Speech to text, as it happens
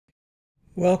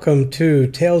Welcome to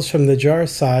Tales from the Jar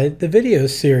Side, the video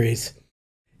series.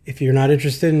 If you're not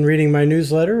interested in reading my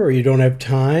newsletter, or you don't have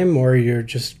time, or you're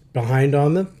just behind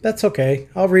on them, that's okay.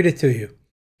 I'll read it to you,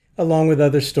 along with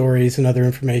other stories and other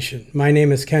information. My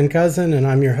name is Ken Cousin, and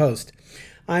I'm your host.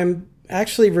 I'm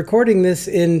actually recording this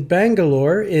in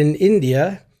Bangalore, in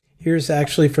India. Here's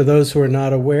actually, for those who are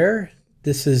not aware,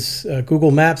 this is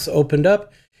Google Maps opened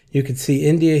up. You can see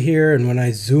India here, and when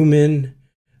I zoom in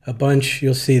a bunch,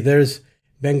 you'll see there's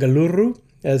Bengaluru,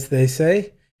 as they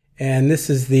say, and this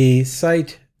is the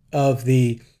site of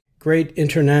the Great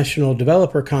International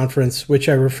Developer Conference, which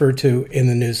I refer to in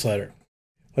the newsletter.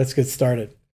 Let's get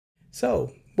started.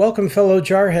 So, welcome fellow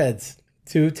jarheads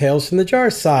to Tales from the Jar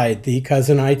Side, the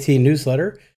Cousin IT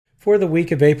newsletter for the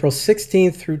week of April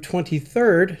 16th through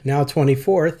 23rd, now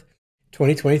 24th,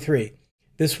 2023.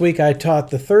 This week I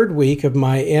taught the third week of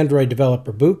my Android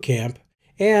Developer Bootcamp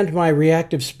and my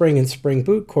Reactive Spring and Spring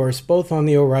Boot course, both on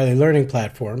the O'Reilly Learning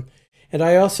Platform. And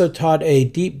I also taught a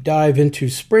deep dive into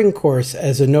Spring course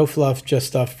as a no-fluff, just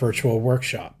stuff virtual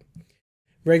workshop.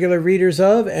 Regular readers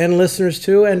of and listeners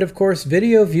to, and of course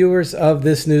video viewers of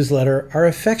this newsletter are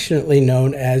affectionately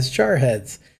known as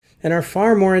jarheads and are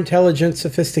far more intelligent,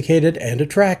 sophisticated, and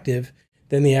attractive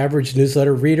than the average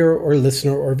newsletter reader or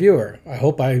listener or viewer. I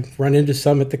hope I run into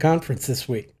some at the conference this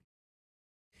week.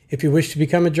 If you wish to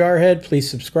become a jarhead,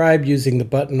 please subscribe using the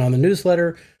button on the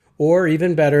newsletter, or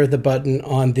even better, the button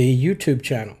on the YouTube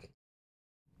channel.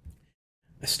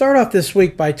 I start off this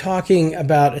week by talking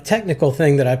about a technical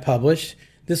thing that I published.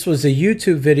 This was a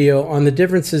YouTube video on the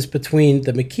differences between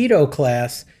the Mockito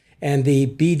class and the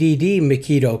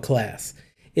BDDMockito class.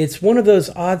 It's one of those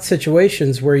odd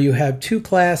situations where you have two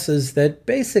classes that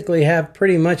basically have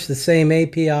pretty much the same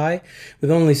API with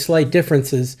only slight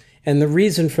differences. And the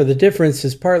reason for the difference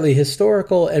is partly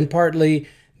historical and partly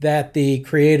that the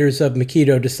creators of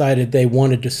Mockito decided they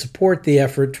wanted to support the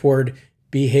effort toward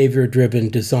behavior-driven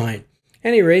design.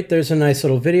 At any rate, there's a nice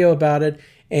little video about it,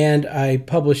 and I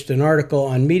published an article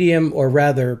on Medium, or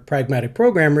rather Pragmatic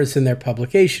Programmers, in their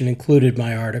publication included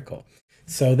my article.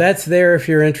 So that's there if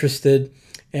you're interested,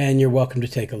 and you're welcome to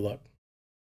take a look.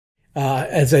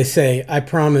 As I say, I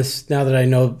promise, now that I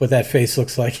know what that face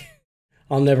looks like,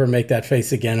 I'll never make that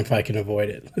face again if I can avoid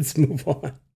it. Let's move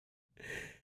on.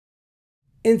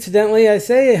 Incidentally, I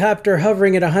say, after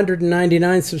hovering at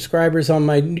 199 subscribers on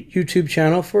my YouTube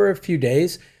channel for a few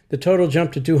days, the total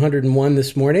jumped to 201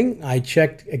 this morning. I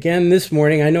checked again this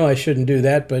morning. I know I shouldn't do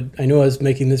that, but I knew I was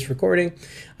making this recording.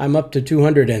 I'm up to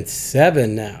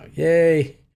 207 now.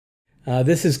 Yay.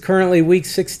 This is currently week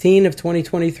 16 of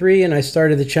 2023, and I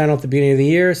started the channel at the beginning of the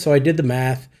year, so I did the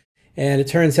math. And it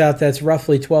turns out that's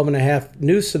roughly 12 and a half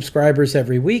new subscribers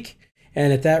every week.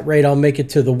 And at that rate, I'll make it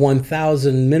to the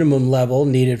 1,000 minimum level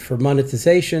needed for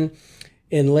monetization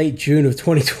in late June of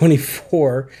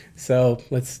 2024. So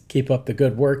let's keep up the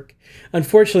good work.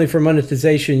 Unfortunately, for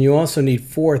monetization, you also need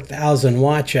 4,000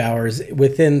 watch hours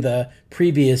within the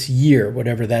previous year,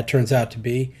 whatever that turns out to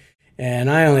be. And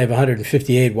I only have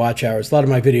 158 watch hours. A lot of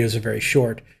my videos are very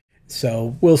short.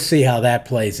 So we'll see how that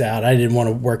plays out. I didn't want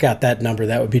to work out that number.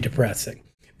 That would be depressing.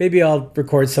 Maybe I'll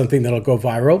record something that'll go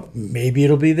viral. Maybe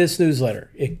it'll be this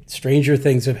newsletter. Stranger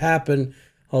things have happened,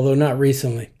 although not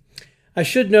recently. I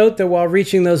should note that while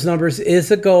reaching those numbers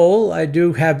is a goal, I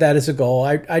do have that as a goal.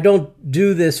 I don't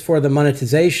do this for the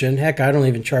monetization. Heck, I don't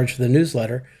even charge for the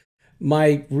newsletter.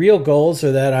 My real goals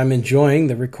are that I'm enjoying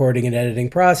the recording and editing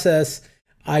process.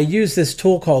 I use this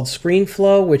tool called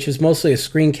ScreenFlow, which is mostly a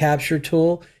screen capture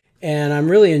tool. And I'm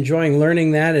really enjoying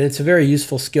learning that, and it's a very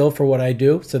useful skill for what I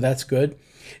do, so that's good.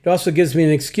 It also gives me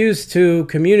an excuse to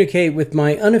communicate with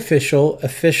my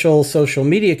official social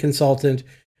media consultant,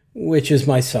 which is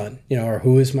my son, or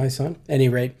who is my son, at any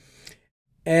rate.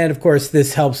 And of course,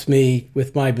 this helps me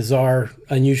with my bizarre,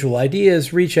 unusual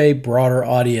ideas reach a broader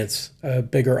audience, a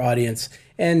bigger audience,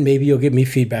 and maybe you'll give me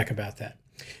feedback about that.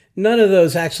 None of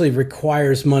those actually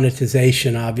requires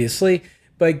monetization, obviously,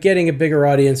 but getting a bigger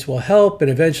audience will help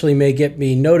and eventually may get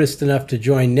me noticed enough to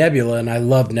join Nebula, and I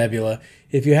love Nebula.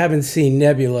 If you haven't seen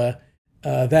Nebula,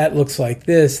 that looks like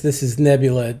this. This is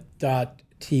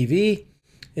nebula.tv.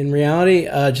 In reality,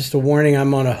 just a warning,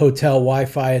 I'm on a hotel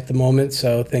Wi-Fi at the moment,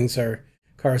 so things are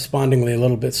correspondingly a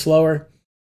little bit slower.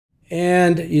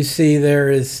 And you see there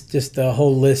is just a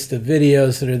whole list of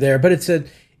videos that are there, but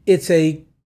it's a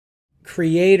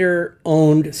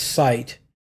creator-owned site,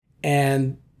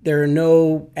 and there are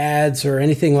no ads or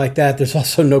anything like that. There's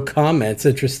also no comments,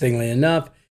 interestingly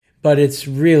enough, but it's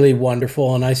really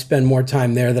wonderful, and I spend more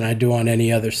time there than I do on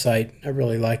any other site. I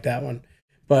really like that one,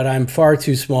 but I'm far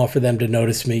too small for them to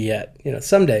notice me yet.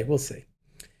 Someday we'll see.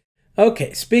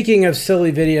 Okay, speaking of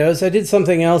silly videos, I did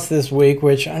something else this week,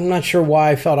 which I'm not sure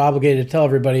why I felt obligated to tell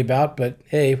everybody about, but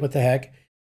hey, what the heck.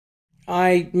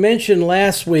 I mentioned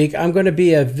last week I'm going to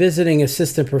be a visiting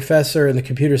assistant professor in the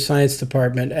computer science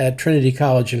department at Trinity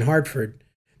College in Hartford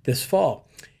this fall.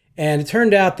 And it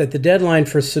turned out that the deadline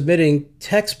for submitting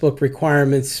textbook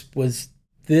requirements was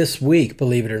this week,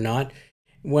 believe it or not,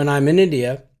 when I'm in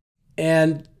India.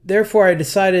 And therefore, I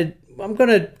decided I'm going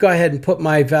to go ahead and put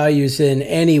my values in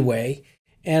anyway.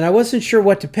 And I wasn't sure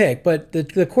what to pick, but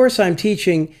the course I'm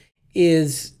teaching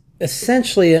is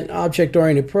essentially an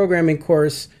object-oriented programming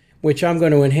course, which I'm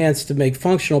going to enhance to make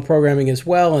functional programming as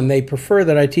well. And they prefer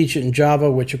that I teach it in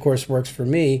Java, which of course works for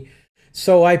me.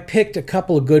 So I picked a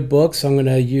couple of good books. I'm going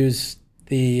to use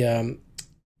the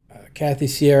Kathy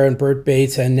Sierra and Bert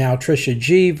Bates and now Trisha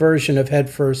G version of Head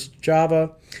First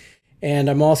Java. And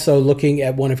I'm also looking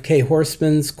at one of Kay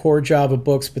Horstman's core Java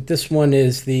books, but this one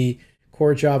is the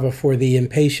core Java for the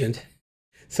impatient.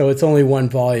 So it's only one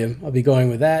volume. I'll be going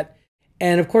with that.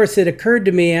 And of course, it occurred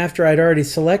to me after I'd already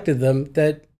selected them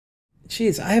that,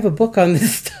 geez, I have a book on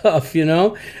this stuff, you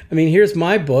know? I mean, here's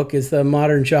my book, is the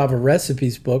Modern Java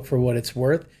Recipes book for what it's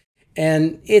worth.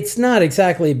 And it's not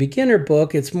exactly a beginner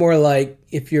book. It's more like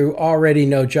if you already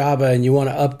know Java and you want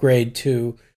to upgrade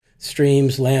to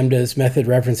streams, lambdas, method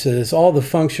references, all the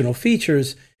functional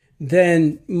features,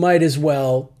 then might as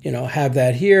well, you know, have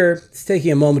that here. It's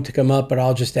taking a moment to come up, but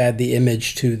I'll just add the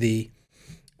image to the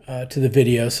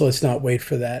video, so let's not wait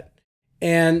for that.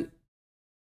 And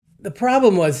the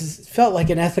problem was, it felt like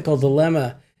an ethical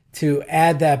dilemma to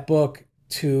add that book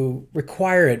to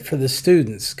require it for the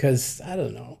students, because I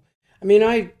don't know. I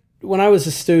mean, when I was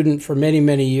a student for many,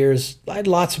 many years, I had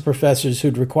lots of professors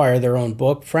who'd require their own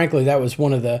book. Frankly, that was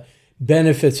one of the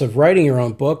benefits of writing your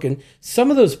own book. And some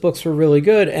of those books were really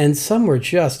good, and some were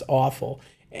just awful.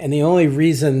 And the only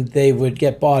reason they would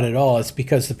get bought at all is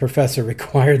because the professor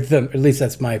required them. At least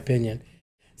that's my opinion.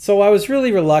 So I was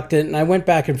really reluctant, and I went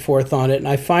back and forth on it. And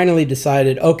I finally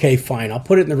decided, okay, fine, I'll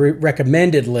put it in the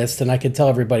recommended list, and I can tell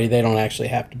everybody they don't actually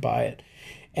have to buy it.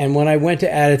 And when I went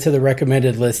to add it to the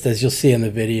recommended list, as you'll see in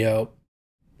the video,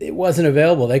 it wasn't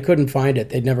available. They couldn't find it.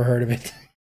 They'd never heard of it.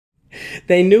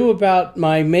 They knew about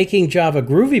my Making Java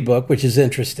Groovy book, which is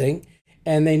interesting,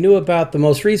 and they knew about the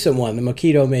most recent one, the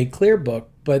Mockito Made Clear book,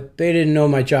 but they didn't know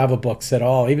my Java books at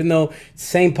all, even though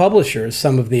same publisher as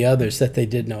some of the others that they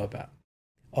did know about.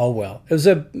 Oh well. It was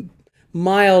a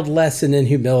mild lesson in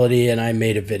humility, and I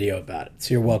made a video about it,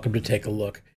 so you're welcome to take a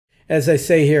look. As I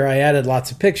say here, I added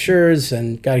lots of pictures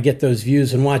and got to get those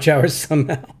views and watch hours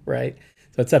somehow, right?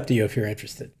 So it's up to you if you're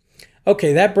interested.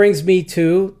 Okay, that brings me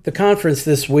to the conference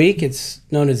this week. It's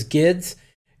known as GIDS,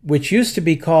 which used to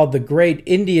be called the Great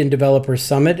Indian Developer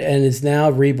Summit and is now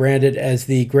rebranded as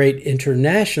the Great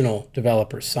International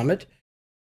Developer Summit.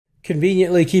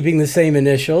 Conveniently keeping the same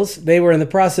initials. They were in the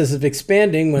process of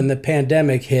expanding when the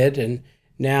pandemic hit, and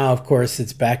now, of course,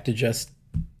 it's back to just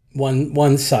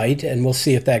one site, and we'll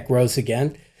see if that grows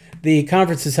again. The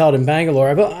conference is held in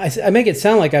Bangalore. I make it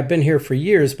sound like I've been here for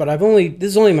years, but this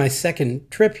is only my second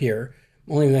trip here,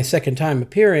 only my second time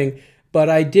appearing, but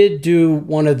I did do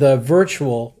one of the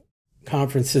virtual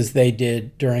conferences they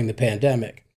did during the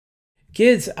pandemic.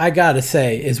 GIDS, I gotta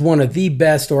say, is one of the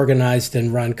best organized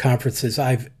and run conferences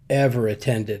I've ever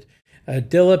attended.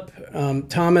 Dilip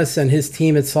Thomas and his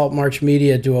team at Salt March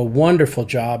Media do a wonderful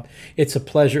job. It's a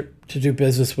pleasure to do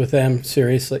business with them,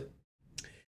 seriously.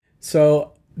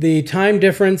 So the time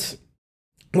difference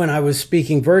when I was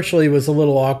speaking virtually was a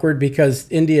little awkward because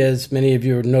India, as many of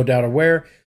you are no doubt aware,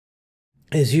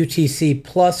 is UTC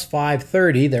plus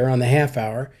 5:30. They're on the half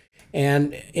hour.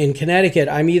 And in Connecticut,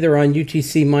 I'm either on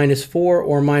UTC -4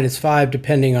 or -5,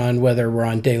 depending on whether we're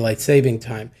on daylight saving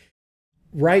time.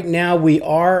 Right now, we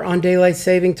are on daylight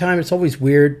saving time. It's always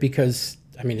weird because,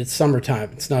 I mean, it's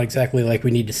summertime. It's not exactly like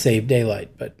we need to save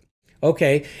daylight, but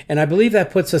okay. And I believe that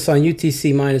puts us on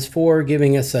UTC -4,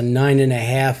 giving us a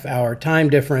 9.5 hour time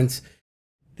difference.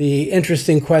 The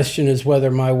interesting question is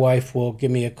whether my wife will give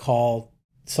me a call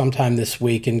sometime this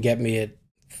week and get me at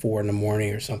 4 in the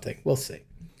morning or something. We'll see.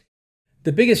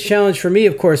 The biggest challenge for me,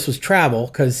 of course, was travel,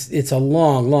 because it's a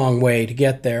long, long way to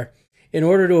get there. In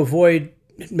order to avoid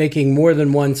making more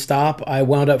than one stop, I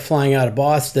wound up flying out of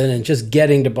Boston, and just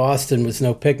getting to Boston was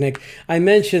no picnic. I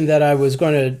mentioned that I was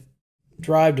going to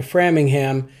drive to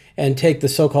Framingham and take the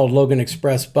so-called Logan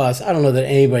Express bus. I don't know that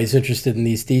anybody's interested in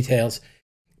these details,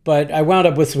 but I wound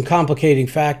up with some complicating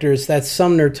factors. That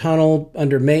Sumner Tunnel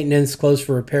under maintenance, closed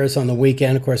for repairs on the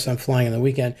weekend. Of course, I'm flying on the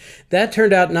weekend. That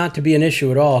turned out not to be an issue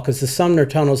at all, because the Sumner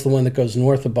Tunnel is the one that goes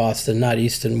north of Boston, not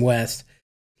east and west.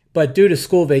 But due to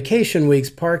school vacation weeks,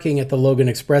 parking at the Logan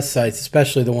Express sites,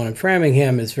 especially the one in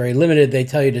Framingham, is very limited. They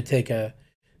tell you to take a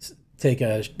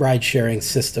ride-sharing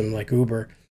system like Uber.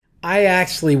 I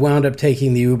actually wound up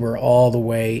taking the Uber all the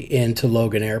way into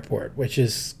Logan Airport, which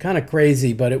is kind of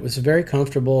crazy, but it was very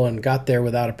comfortable and got there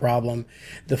without a problem.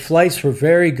 The flights were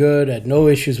very good. I had no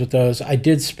issues with those. I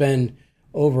did spend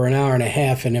over an hour and a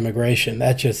half in immigration.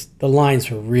 The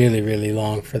lines were really, really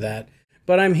long for that.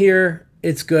 But I'm here.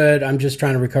 It's good. I'm just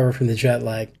trying to recover from the jet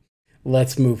lag.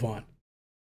 Let's move on.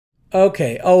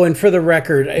 Okay. Oh, and for the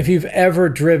record, if you've ever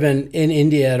driven in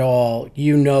India at all,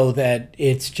 you know that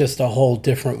it's just a whole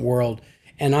different world.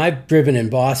 And I've driven in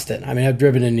Boston. I mean, I've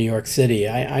driven in New York City.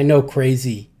 I know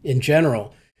crazy in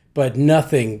general, but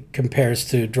nothing compares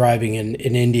to driving in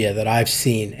India that I've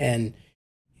seen. And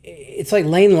it's like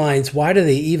lane lines. Why do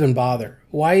they even bother?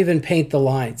 Why even paint the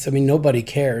lines? I mean, nobody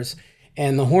cares.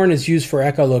 And the horn is used for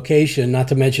echolocation, not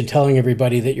to mention telling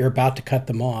everybody that you're about to cut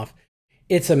them off.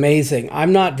 It's amazing.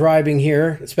 I'm not driving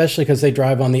here, especially because they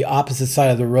drive on the opposite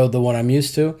side of the road than what I'm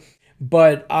used to.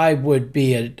 But I'd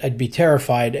be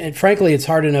terrified. And frankly, it's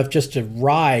hard enough just to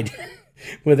ride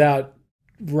without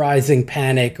rising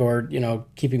panic or,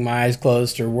 keeping my eyes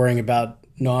closed or worrying about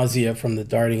nausea from the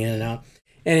darting in and out.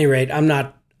 At any rate, I'm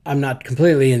not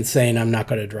completely insane. I'm not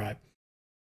going to drive.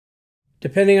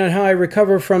 Depending on how I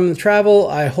recover from the travel,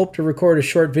 I hope to record a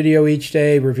short video each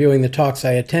day reviewing the talks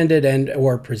I attended and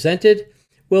or presented.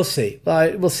 We'll see.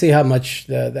 We'll see how much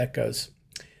that goes.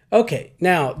 Okay,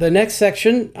 now the next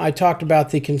section, I talked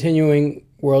about the continuing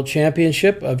World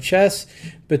Championship of Chess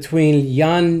between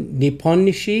Jan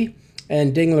Nepomniachtchi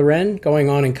and Ding Liren going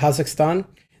on in Kazakhstan.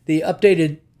 The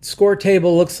updated score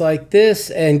table looks like this,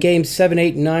 and games 7,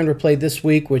 8, and 9 were played this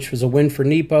week, which was a win for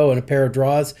Nepo and a pair of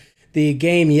draws. The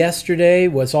game yesterday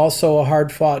was also a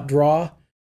hard-fought draw.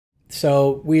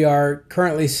 So we are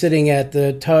currently sitting at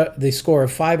the score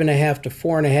of 5.5 to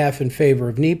 4.5 in favor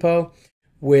of Nepo,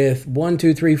 with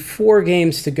 4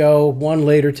 games to go, one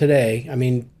later today. I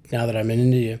mean, now that I'm in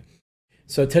India.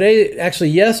 So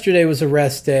yesterday was a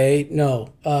rest day.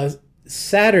 No,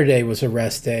 Saturday was a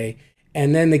rest day.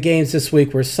 And then the games this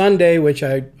week were Sunday, which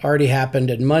already happened,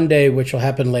 and Monday, which will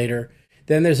happen later.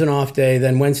 Then there's an off day,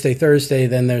 then Wednesday, Thursday,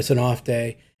 then there's an off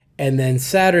day. And then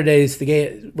Saturday's the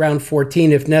game, round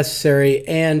 14 if necessary.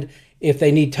 And if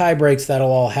they need tie breaks,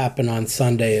 that'll all happen on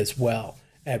Sunday as well.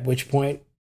 At which point,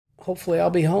 hopefully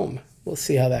I'll be home. We'll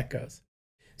see how that goes.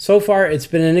 So far, it's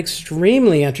been an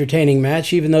extremely entertaining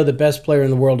match, even though the best player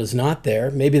in the world is not there.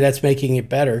 Maybe that's making it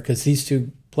better because these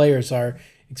two players are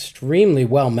extremely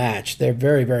well matched. They're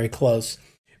very, very close.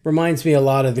 Reminds me a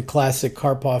lot of the classic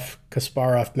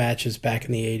Karpov-Kasparov matches back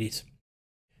in the 80s.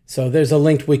 So there's a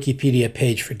linked Wikipedia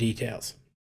page for details.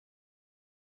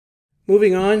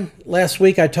 Moving on, last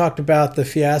week I talked about the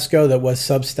fiasco that was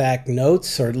Substack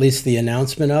Notes, or at least the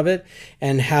announcement of it,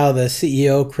 and how the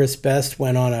CEO, Chris Best,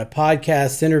 went on a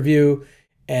podcast interview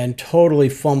and totally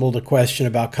fumbled a question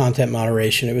about content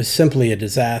moderation. It was simply a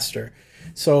disaster.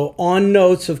 So on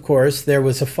Notes, of course, there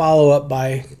was a follow-up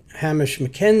by Hamish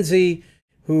McKenzie,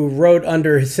 who wrote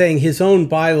under saying his own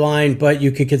byline, but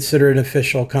you could consider it an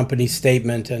official company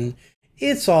statement. And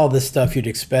it's all the stuff you'd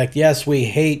expect. Yes, we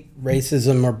hate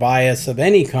racism or bias of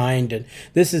any kind, and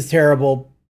this is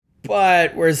terrible,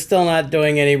 but we're still not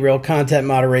doing any real content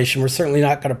moderation. We're certainly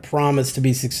not going to promise to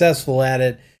be successful at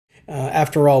it.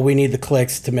 After all, we need the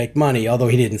clicks to make money, although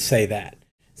he didn't say that.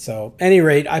 So at any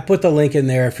rate, I put the link in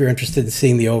there if you're interested in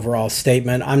seeing the overall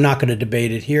statement. I'm not going to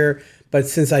debate it here, but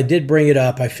since I did bring it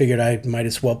up, I figured I might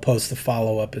as well post the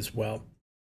follow-up as well.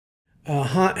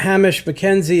 Hamish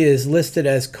McKenzie is listed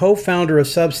as co-founder of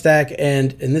Substack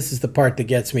and this is the part that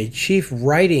gets me, Chief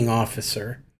Writing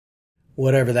Officer,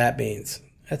 whatever that means.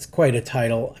 That's quite a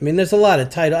title. I mean, there's a lot of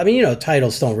titles. I mean,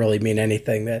 titles don't really mean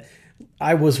anything.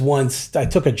 I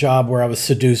took a job where I was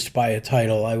seduced by a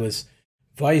title. I was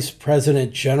Vice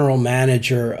President, General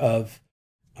Manager of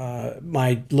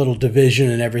my little division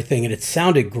and everything, and it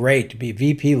sounded great to be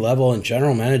VP level and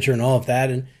General Manager and all of that.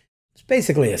 And it's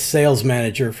basically a sales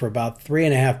manager for about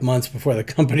 3.5 months before the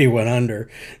company went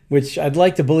under, which I'd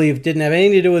like to believe didn't have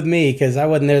anything to do with me because I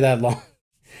wasn't there that long.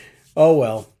 Oh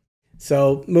well.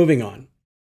 So moving on.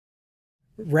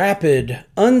 Rapid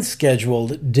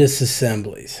Unscheduled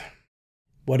Disassemblies.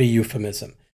 What a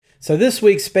euphemism. So this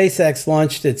week, SpaceX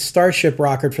launched its Starship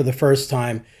rocket for the first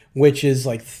time, which is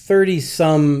like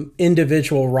 30-some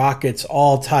individual rockets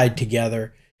all tied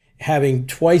together, having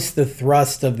twice the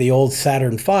thrust of the old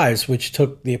Saturn V's, which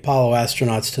took the Apollo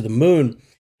astronauts to the moon.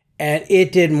 And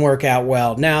it didn't work out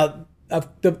well. Now,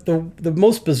 the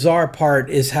most bizarre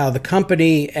part is how the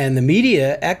company and the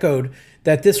media echoed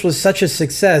that this was such a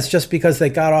success just because they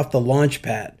got off the launch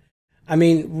pad. I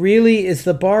mean, really, is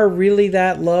the bar really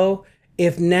that low?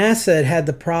 If NASA had had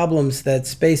the problems that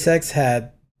SpaceX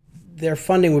had, their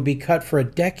funding would be cut for a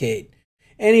decade.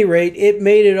 At any rate, it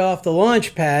made it off the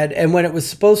launch pad, and when it was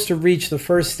supposed to reach the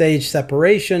first stage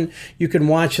separation, you can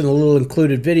watch in the little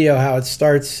included video how it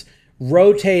starts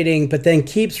rotating, but then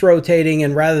keeps rotating,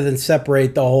 and rather than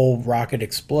separate, the whole rocket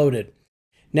exploded.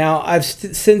 Now, I've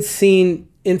since seen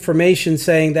information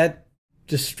saying that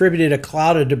distributed a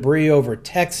cloud of debris over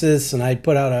Texas, and I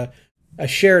put out I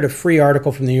shared a free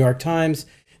article from the New York Times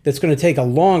that's going to take a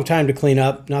long time to clean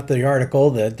up, not the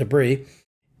article, the debris,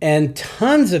 and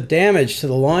tons of damage to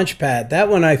the launch pad. That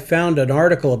one I found an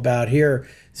article about here.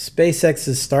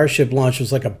 SpaceX's Starship launch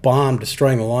was like a bomb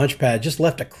destroying the launch pad, just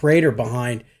left a crater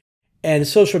behind. And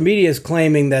social media is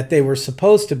claiming that they were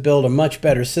supposed to build a much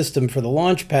better system for the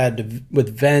launch pad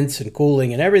with vents and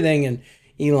cooling and everything, and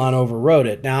Elon overrode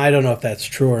it. Now, I don't know if that's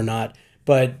true or not,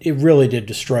 but it really did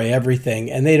destroy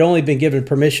everything. And they'd only been given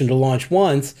permission to launch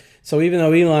once. So even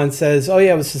though Elon says, oh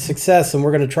yeah, it was a success and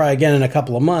we're going to try again in a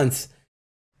couple of months,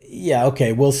 yeah,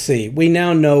 okay, we'll see. We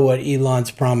now know what Elon's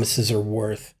promises are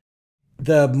worth.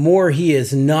 The more he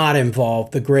is not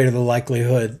involved, the greater the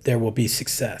likelihood there will be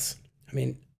success. I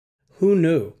mean, who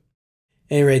knew?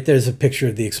 At any rate, there's a picture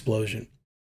of the explosion.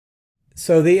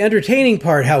 So the entertaining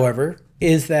part, however,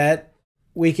 is that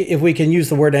if we can use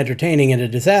the word entertaining in a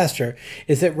disaster,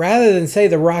 is that rather than say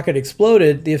the rocket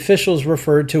exploded, the officials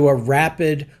referred to a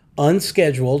rapid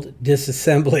unscheduled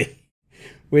disassembly,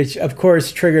 which of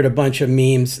course triggered a bunch of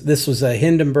memes. This was a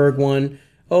Hindenburg one.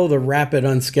 Oh, the rapid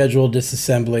unscheduled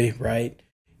disassembly, right?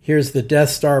 Here's the Death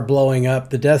Star blowing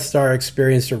up. The Death Star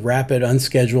experienced a rapid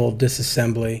unscheduled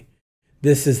disassembly.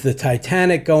 This is the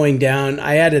Titanic going down.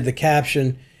 I added the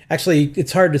caption. Actually,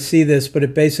 it's hard to see this, but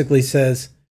it basically says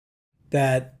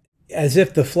that as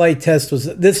if the flight test was,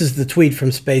 this is the tweet from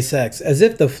SpaceX, as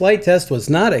if the flight test was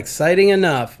not exciting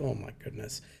enough. Oh my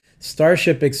goodness.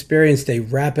 Starship experienced a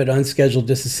rapid unscheduled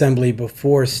disassembly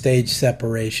before stage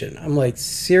separation. I'm like,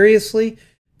 seriously?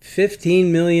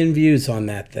 15 million views on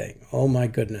that thing. Oh my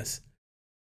goodness.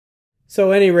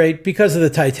 So at any rate, because of the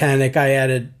Titanic, I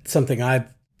added something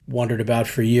I've wondered about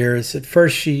for years. At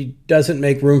first, she doesn't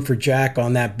make room for Jack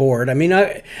on that board. I mean,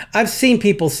 I've seen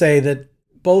people say that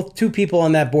two people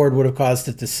on that board would have caused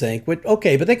it to sink.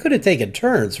 Okay, but they could have taken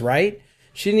turns, right?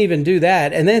 She didn't even do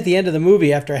that. And then at the end of the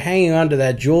movie, after hanging on to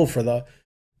that jewel for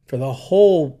the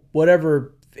whole,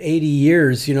 whatever, 80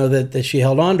 years, you know, that she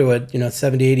held on to it, you know,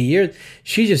 70, 80 years,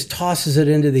 she just tosses it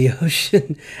into the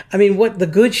ocean. I mean, what the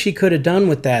good she could have done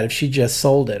with that if she just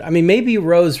sold it. I mean, maybe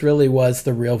Rose really was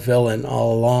the real villain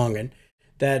all along, and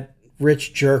that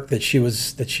rich jerk that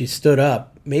she stood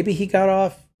up, maybe he got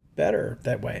off better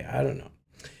that way. I don't know.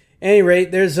 At any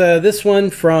rate, there's this one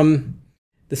from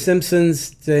The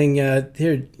Simpsons saying,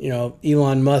 here, you know,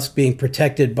 Elon Musk being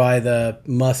protected by the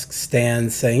Musk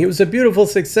stands saying it was a beautiful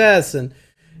success, and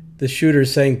the shooter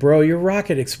saying, bro, your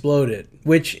rocket exploded,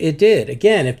 which it did.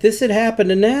 Again, if this had happened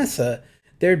to NASA,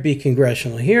 there'd be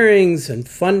congressional hearings and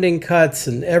funding cuts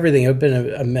and everything. It would have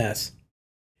been a mess.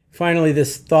 Finally,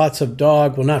 this thoughts of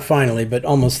dog, well, not finally, but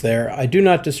almost there. I do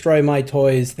not destroy my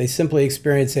toys. They simply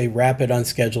experience a rapid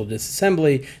unscheduled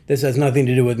disassembly. This has nothing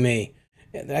to do with me.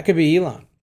 That could be Elon.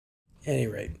 At any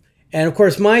rate. And of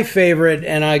course, my favorite,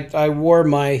 and I wore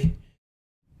my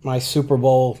Super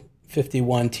Bowl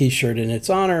 51 t-shirt in its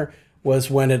honor,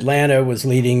 was when Atlanta was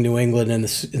leading New England in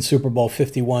Super Bowl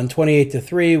 51,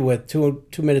 28-3 with 2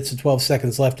 minutes and 12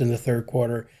 seconds left in the third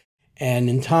quarter. And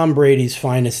in Tom Brady's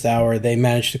finest hour, they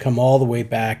managed to come all the way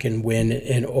back and win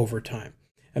in overtime.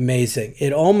 Amazing.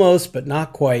 It almost, but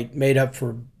not quite, made up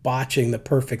for botching the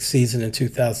perfect season in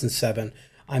 2007.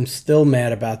 I'm still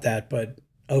mad about that, but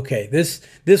okay, this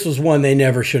was one they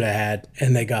never should have had,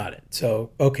 and they got it. So,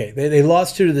 okay, they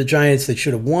lost 2 to the Giants they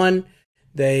should have won.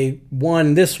 They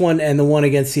won this one and the one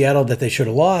against Seattle that they should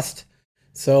have lost.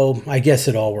 So I guess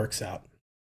it all works out.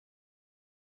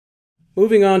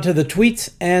 Moving on to the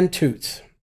tweets and toots.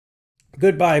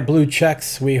 Goodbye, blue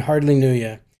checks. We hardly knew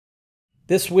you.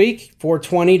 This week,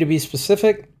 420 to be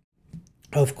specific,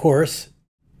 of course,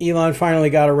 Elon finally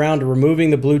got around to removing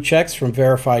the blue checks from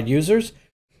verified users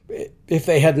if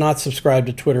they had not subscribed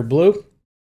to Twitter Blue.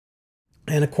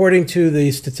 And according to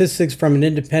the statistics from an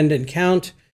independent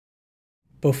count,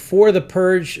 before the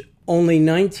purge, only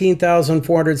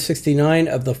 19,469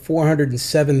 of the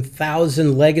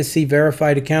 407,000 legacy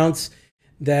verified accounts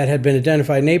that had been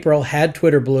identified in April had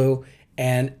Twitter Blue.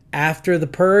 And after the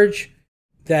purge,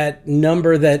 that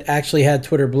number that actually had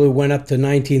Twitter Blue went up to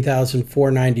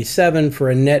 19,497 for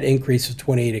a net increase of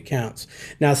 28 accounts.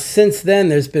 Now, since then,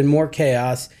 there's been more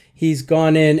chaos. He's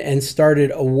gone in and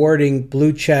started awarding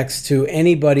blue checks to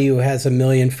anybody who has 1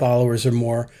 million followers or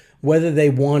more, whether they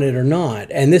want it or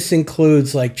not. And this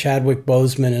includes like Chadwick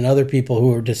Boseman and other people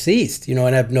who are deceased, and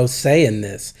have no say in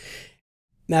this.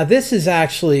 Now, this is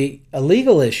actually a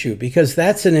legal issue because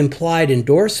that's an implied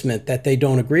endorsement that they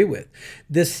don't agree with.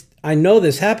 I know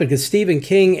this happened because Stephen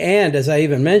King and, as I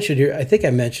even mentioned here, I think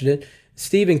I mentioned it,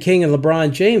 Stephen King and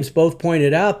LeBron James both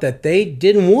pointed out that they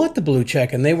didn't want the blue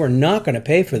check and they were not going to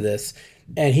pay for this,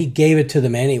 and he gave it to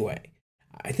them anyway.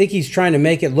 I think he's trying to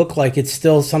make it look like it's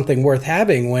still something worth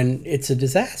having when it's a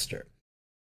disaster.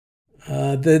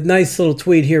 The nice little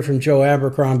tweet here from Joe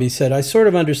Abercrombie said, I sort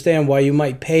of understand why you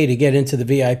might pay to get into the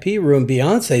VIP room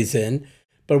Beyonce's in,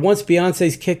 but once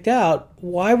Beyonce's kicked out,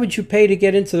 why would you pay to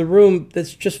get into the room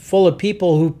that's just full of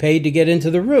people who paid to get into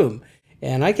the room?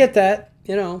 And I get that,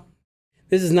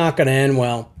 this is not going to end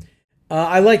well.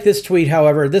 I like this tweet,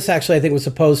 however. This actually, I think, was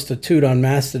a post to Toot on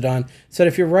Mastodon. It said,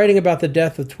 if you're writing about the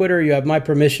death of Twitter, you have my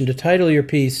permission to title your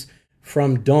piece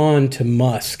From Dawn to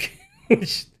Musk.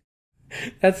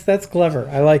 That's clever.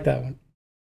 I like that one.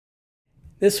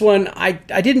 This one, I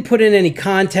didn't put in any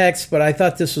context, but I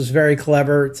thought this was very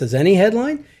clever. It says, any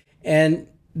headline? And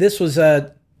this was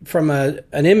from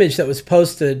an image that was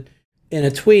posted in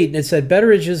a tweet, and it said,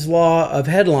 Betteridge's law of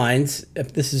headlines,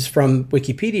 if this is from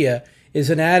Wikipedia, is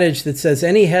an adage that says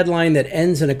any headline that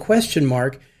ends in a question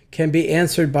mark can be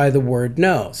answered by the word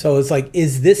no. So it's like,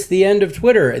 is this the end of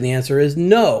Twitter? And the answer is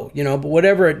no, but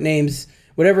whatever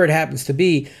it happens to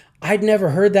be. I'd never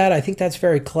heard that. I think that's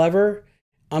very clever.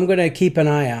 I'm going to keep an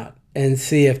eye out and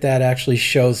see if that actually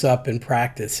shows up in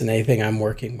practice in anything I'm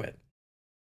working with.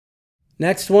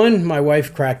 Next one, my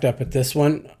wife cracked up at this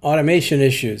one, automation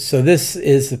issues. So this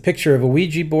is the picture of a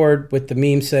Ouija board with the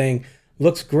meme saying,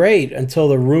 looks great until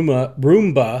the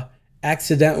Roomba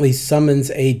accidentally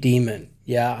summons a demon.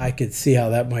 Yeah, I could see how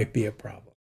that might be a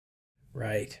problem.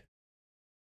 Right.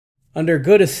 Under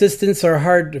good assistants are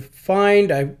hard to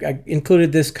find, I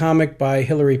included this comic by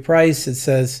Hilary Price. It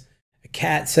says, a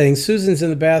cat saying, Susan's in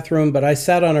the bathroom, but I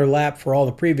sat on her lap for all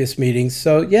the previous meetings.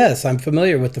 So yes, I'm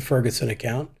familiar with the Ferguson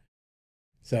account.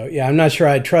 So yeah, I'm not sure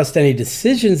I'd trust any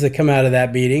decisions that come out of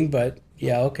that meeting, but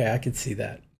yeah, okay, I could see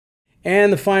that.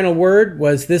 And the final word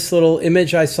was this little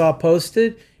image I saw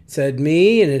posted. It said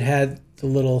me, and it had the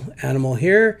little animal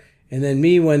here, and then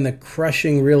me when the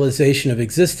crushing realization of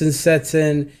existence sets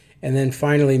in, and then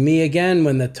finally me again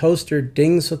when the toaster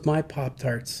dings with my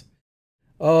Pop-Tarts.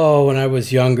 Oh, when I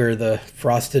was younger, the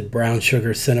frosted brown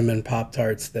sugar cinnamon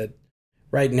Pop-Tarts that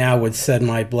right now would send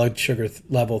my blood sugar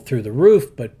level through the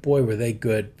roof, but boy, were they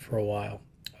good for a while.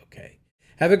 Okay.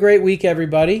 Have a great week,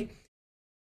 everybody.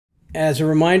 As a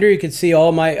reminder, you can see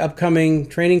all my upcoming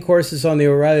training courses on the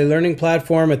O'Reilly Learning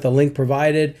Platform at the link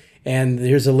provided. And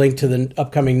here's a link to the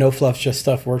upcoming No Fluff Just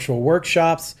Stuff virtual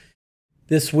workshops.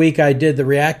 This week, I did the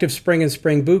Reactive Spring and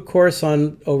Spring Boot course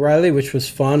on O'Reilly, which was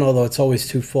fun, although it's always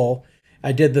too full.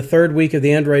 I did the third week of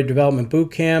the Android Development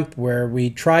Bootcamp, where we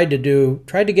tried to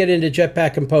get into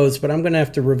Jetpack Compose, but I'm going to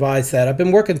have to revise that. I've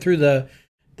been working through the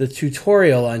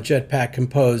tutorial on Jetpack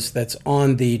Compose that's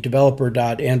on the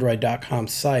developer.android.com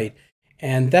site.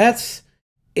 And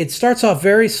it starts off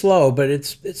very slow, but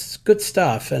it's good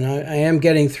stuff, and I am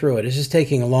getting through it. It's just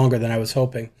taking longer than I was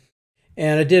hoping.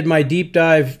 And I did my deep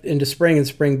dive into Spring and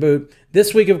Spring Boot.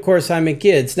 This week, of course, I'm at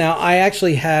GIDS. Now, I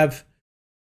actually have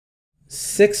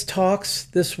 6 talks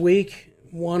this week,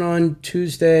 1 on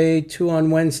Tuesday, 2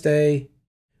 on Wednesday,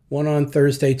 1 on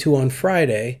Thursday, 2 on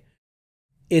Friday.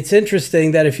 It's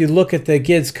interesting that if you look at the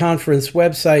GIDS Conference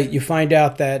website, you find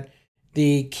out that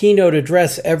the keynote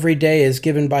address every day is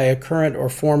given by a current or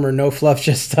former No Fluff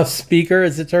Just Stuff speaker,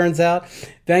 as it turns out.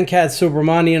 Venkat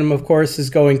Subramanian, of course, is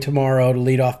going tomorrow to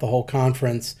lead off the whole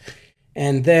conference.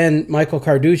 And then Michael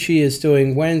Carducci is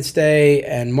doing Wednesday,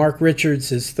 and Mark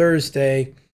Richards is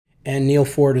Thursday, and Neil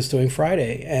Ford is doing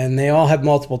Friday. And they all have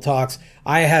multiple talks.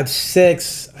 I have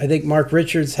 6. I think Mark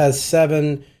Richards has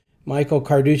 7. Michael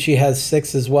Carducci has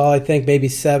 6 as well, I think, maybe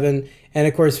 7. And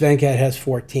of course, Venkat has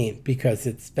 14 because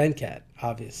it's Venkat,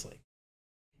 obviously.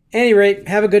 At any rate,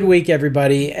 have a good week,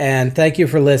 everybody. And thank you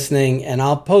for listening. And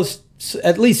I'll post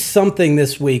at least something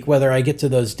this week, whether I get to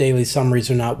those daily summaries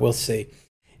or not, we'll see.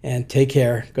 And take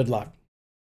care. Good luck.